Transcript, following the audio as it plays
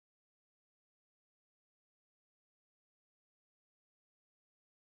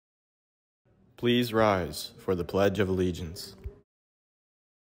Please rise for the Pledge of Allegiance.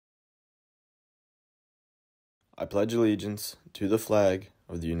 I pledge allegiance to the flag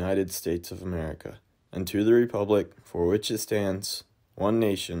of the United States of America and to the republic for which it stands, one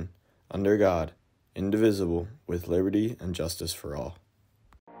nation, under God, indivisible, with liberty and justice for all.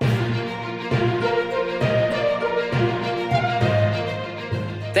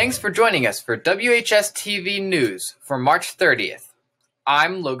 Thanks for joining us for WHS-TV News for March 30th.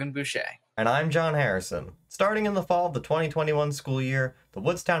 I'm Logan Boucher. And I'm John Harrison. Starting in the fall of the 2021 school year, the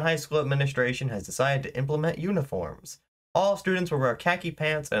Woodstown High School administration has decided to implement uniforms. All students will wear khaki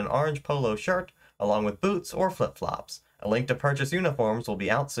pants and an orange polo shirt, along with boots or flip-flops. A link to purchase uniforms will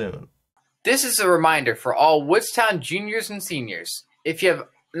be out soon. This is a reminder for all Woodstown juniors and seniors. If you have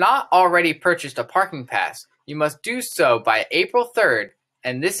not already purchased a parking pass, you must do so by April 3rd,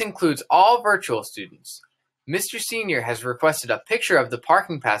 and this includes all virtual students. Mr. Senior has requested a picture of the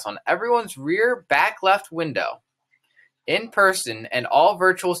parking pass on everyone's rear back left window. In person and all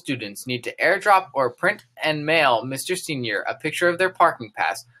virtual students need to airdrop or print and mail Mr. Senior a picture of their parking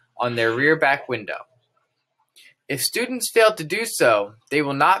pass on their rear back window. If students fail to do so, they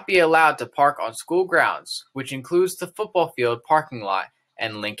will not be allowed to park on school grounds, which includes the football field parking lot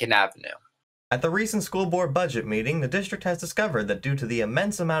and Lincoln Avenue. At the recent school board budget meeting, the district has discovered that due to the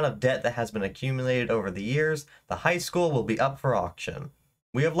immense amount of debt that has been accumulated over the years, the high school will be up for auction.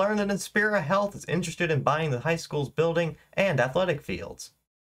 We have learned that Inspira Health is interested in buying the high school's building and athletic fields.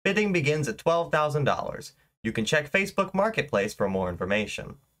 Bidding begins at $12,000. You can check Facebook Marketplace for more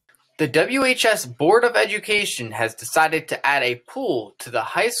information. The WHS Board of Education has decided to add a pool to the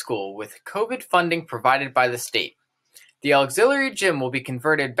high school with COVID funding provided by the state. The auxiliary gym will be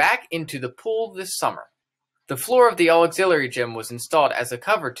converted back into the pool this summer. The floor of the auxiliary gym was installed as a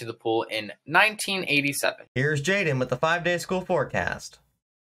cover to the pool in 1987. Here's Jaden with the 5-day school forecast.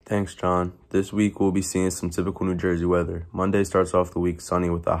 Thanks, John. This week we'll be seeing some typical New Jersey weather. Monday starts off the week sunny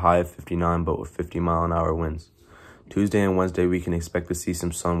with a high of 59 but with 50-mile-an-hour winds. Tuesday and Wednesday we can expect to see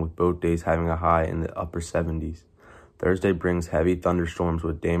some sun with both days having a high in the upper 70s. Thursday brings heavy thunderstorms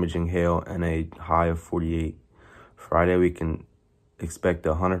with damaging hail and a high of 48. Friday, we can expect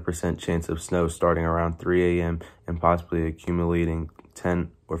a 100% chance of snow starting around 3 a.m. and possibly accumulating 10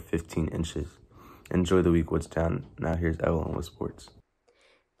 or 15 inches. Enjoy the week, Woodstown. Now here's Evelyn with sports.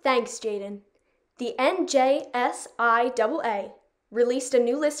 Thanks, Jaden. The NJSIAA released a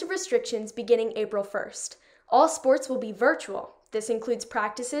new list of restrictions beginning April 1st. All sports will be virtual. This includes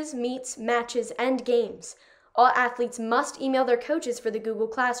practices, meets, matches, and games. All athletes must email their coaches for the Google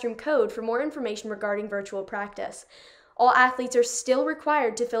Classroom code for more information regarding virtual practice. All athletes are still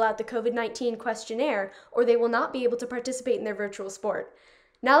required to fill out the COVID-19 questionnaire, or they will not be able to participate in their virtual sport.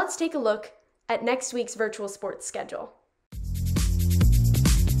 Now let's take a look at next week's virtual sports schedule.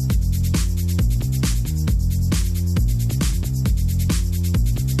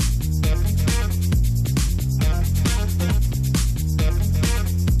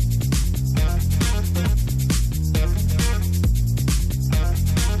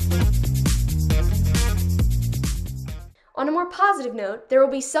 On a more positive note, there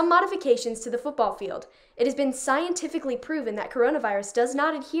will be some modifications to the football field. It has been scientifically proven that coronavirus does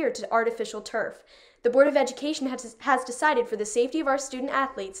not adhere to artificial turf. The Board of Education has decided for the safety of our student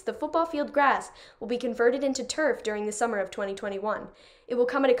athletes, the football field grass will be converted into turf during the summer of 2021. It will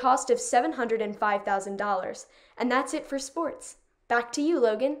come at a cost of $705,000. And that's it for sports. Back to you,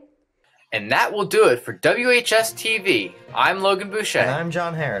 Logan. And that will do it for WHS-TV. I'm Logan Boucher. And I'm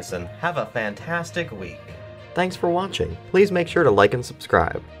John Harrison. Have a fantastic week. Thanks for watching. Please make sure to like and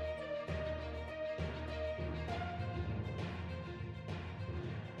subscribe.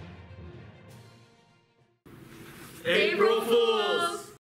 April Fools!